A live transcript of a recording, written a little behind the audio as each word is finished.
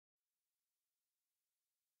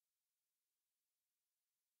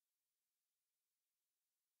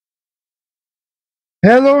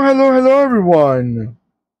Hello, hello, hello, everyone.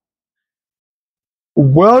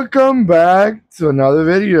 Welcome back to another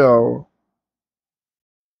video.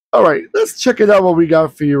 All right, let's check it out what we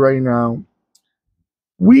got for you right now.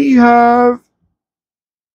 We have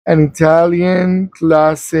an Italian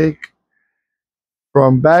classic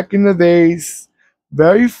from back in the days,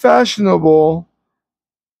 very fashionable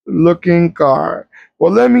looking car.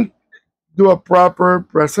 Well, let me do a proper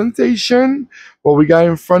presentation. What we got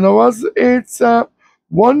in front of us, it's a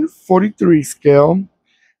 143 scale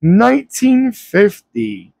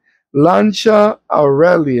 1950 Lancia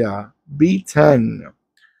Aurelia B10.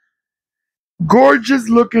 Gorgeous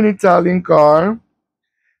looking Italian car.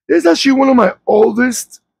 This is actually one of my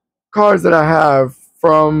oldest cars that I have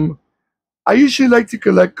from. I usually like to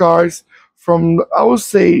collect cars from, I would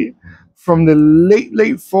say, from the late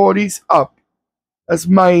 40s up. That's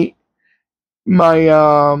my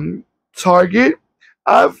target.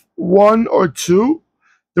 I have one or two.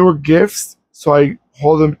 They were gifts, so I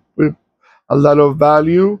hold them with a lot of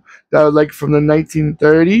value. That were like from the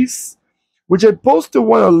 1930s, which I posted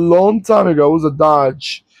one a long time ago. It was a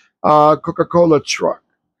Dodge Coca-Cola truck.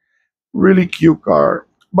 Really cute car.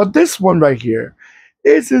 But this one right here,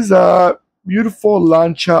 this is a beautiful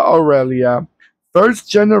Lancia Aurelia, first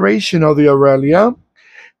generation of the Aurelia.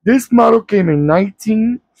 This model came in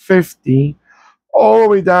 1950 all the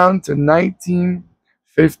way down to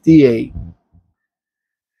 1958.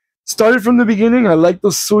 Started from the beginning. I like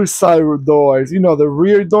those suicide doors. You know, the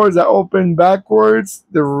rear doors that open backwards,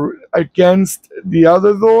 against the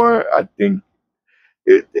other door. I think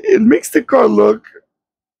it makes the car look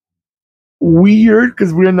weird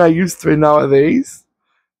because we're not used to it nowadays.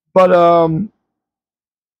 But a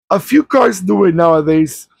few cars do it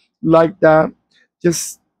nowadays like that,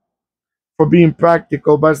 just for being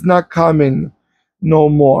practical. But it's not common no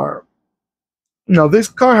more. Now this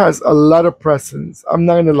car has a lot of presence. I'm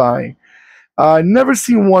not gonna lie. Never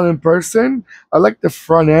seen one in person. I like the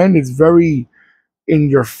front end. It's very in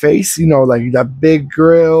your face, you know, like that big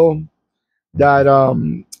grill. That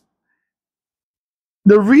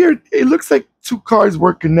the rear, it looks like two cars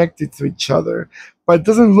were connected to each other, but it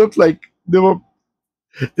doesn't look like they were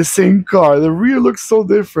the same car. The rear looks so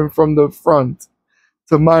different from the front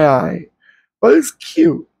to my eye. But it's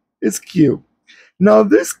cute. It's cute. Now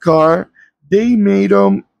this car, they made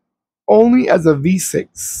them only as a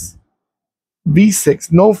V6.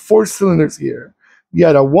 V6, no four cylinders here. You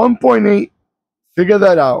had a 1.8. Figure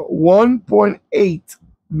that out. 1.8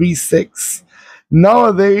 V6.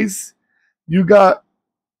 Nowadays, you got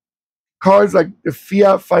cars like the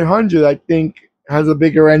Fiat 500, I think, has a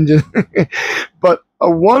bigger engine. But a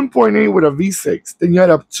 1.8 with a V6. Then you had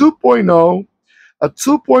a 2.0, a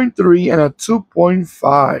 2.3, and a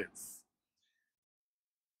 2.5.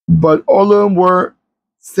 But all of them were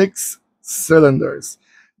six cylinders.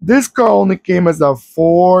 This car only came as a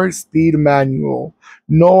four-speed manual.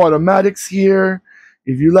 No automatics here.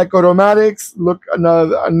 If you like automatics, look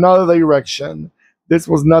another direction. This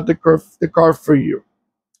was not the car for you.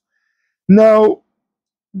 Now,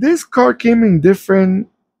 this car came in different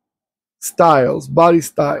styles, body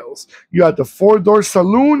styles. You had the four-door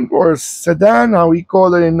saloon or sedan, how we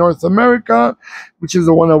call it in North America, which is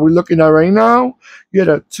the one that we're looking at right now. You had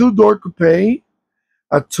a two-door coupe,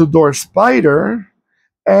 a two-door spider,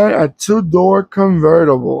 and a two-door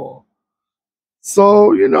convertible.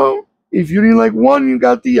 So, you know, if you didn't like one, you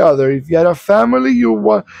got the other. If you had a family, you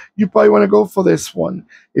probably want to go for this one.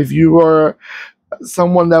 If you are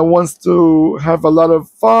someone that wants to have a lot of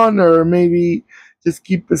fun or maybe just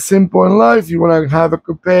keep it simple in life, you want to have a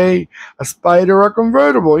coupe, a spider, or a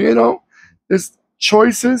convertible, you know, there's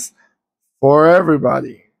choices for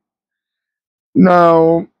everybody.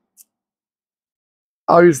 Now,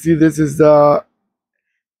 obviously, this is the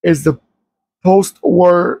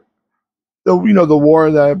post-war, the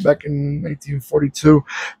war that back in 1942.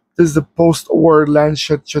 This is the post-war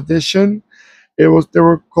Lancia tradition. They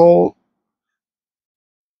were called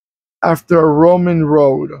after a Roman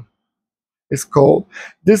road. It's called.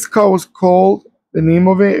 This car was called, the name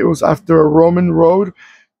of it. It was after a Roman road.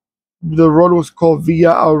 The road was called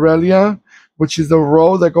Via Aurelia, which is the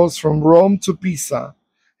road that goes from Rome to Pisa.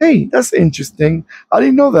 Hey, that's interesting. I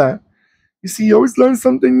didn't know that. You see, you always learn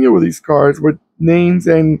something new with these cars, with names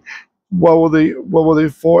and what were they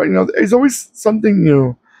for. You know, it's always something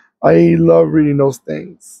new. I love reading those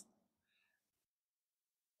things.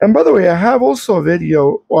 And by the way, I have also a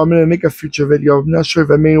video, or I'm gonna make a future video. I'm not sure if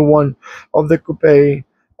I made one of the coupe,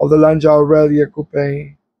 of the Lancia Aurelia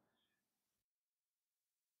coupe.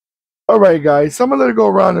 All right, guys. So I'm gonna let it go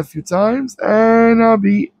around a few times, and I'll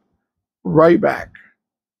be right back.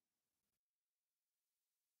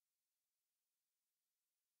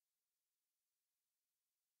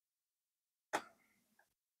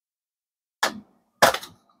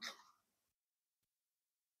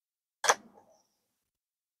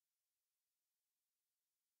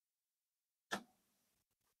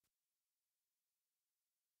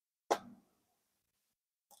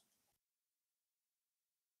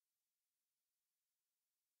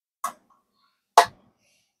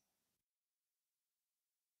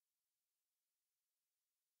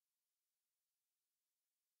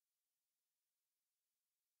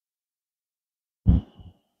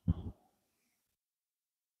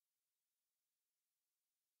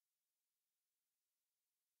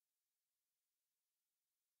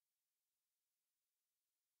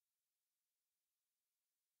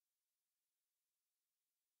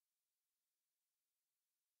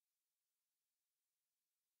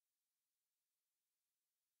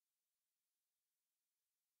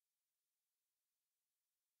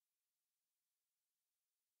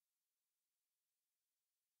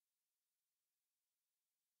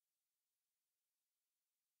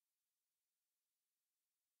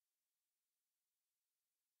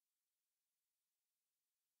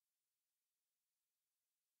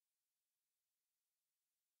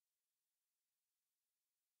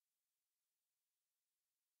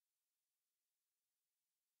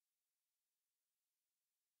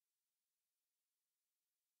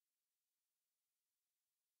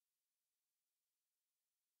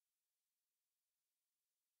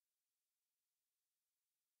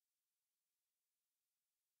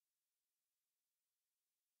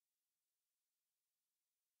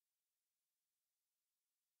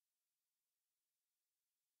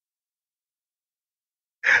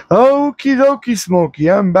 Okie dokie,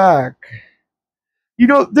 Smokey, I'm back.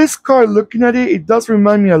 This car, looking at it, it does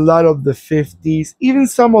remind me a lot of the 50s, even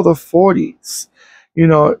some of the 40s. You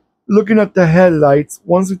know, looking at the headlights,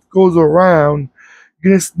 once it goes around,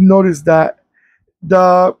 you're going to notice that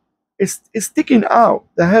the it's sticking out.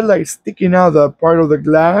 The headlight sticking out, the part of the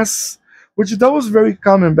glass, which that was very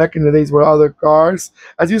common back in the days with other cars.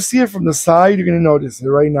 As you see it from the side, you're gonna notice it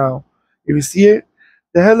right now. If you see it,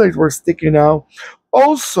 the headlights were sticking out.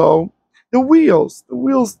 Also, the wheels,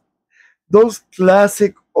 those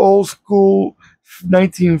classic old school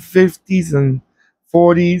 1950s and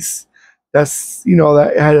 40s.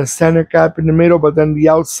 That had a center cap in the middle, but then the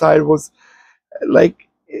outside was like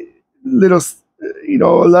little, a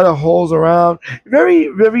lot of holes around. Very,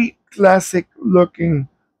 very classic looking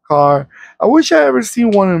car. I wish I ever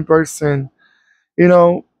seen one in person. You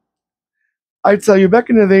know, I tell you, back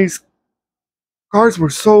in the days, cars were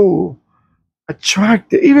so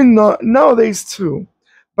attractive. Even nowadays too,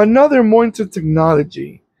 but now they're more into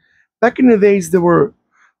technology. Back in the days, they were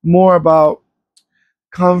more about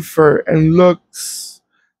comfort and looks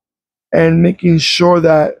and making sure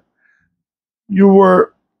that you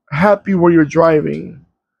were happy where you're driving.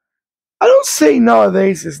 I don't say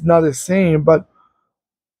nowadays it's not the same, but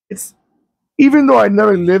it's even though I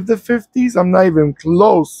never lived the 50s, I'm not even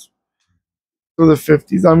close to the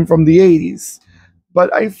 50s. I'm from the 80s.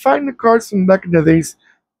 But I find the cars from back in the days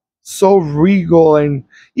so regal. And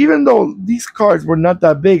even though these cars were not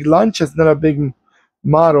that big, Lancia's not a big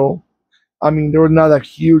model. I mean, they were not a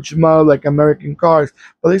huge model like American cars,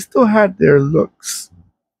 but they still had their looks.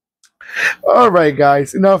 All right,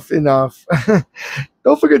 guys, enough.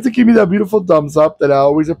 Don't forget to give me that beautiful thumbs up that I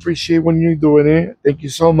always appreciate when you're doing it. Thank you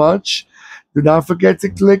so much. Do not forget to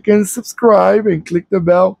click and subscribe and click the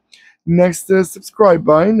bell next to the subscribe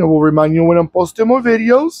button. It will remind you when I'm posting more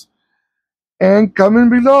videos. And comment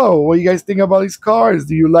below what you guys think about these cars.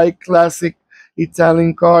 Do you like classic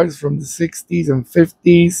Italian cars from the 60s and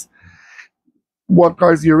 50s? What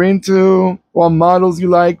cars you're into? What models you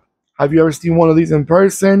like? Have you ever seen one of these in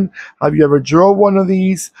person? Have you ever drove one of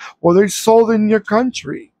these? Well, they're sold in your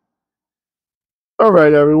country. All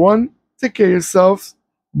right, everyone. Take care of yourselves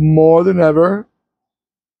more than ever.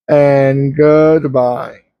 And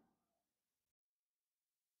goodbye.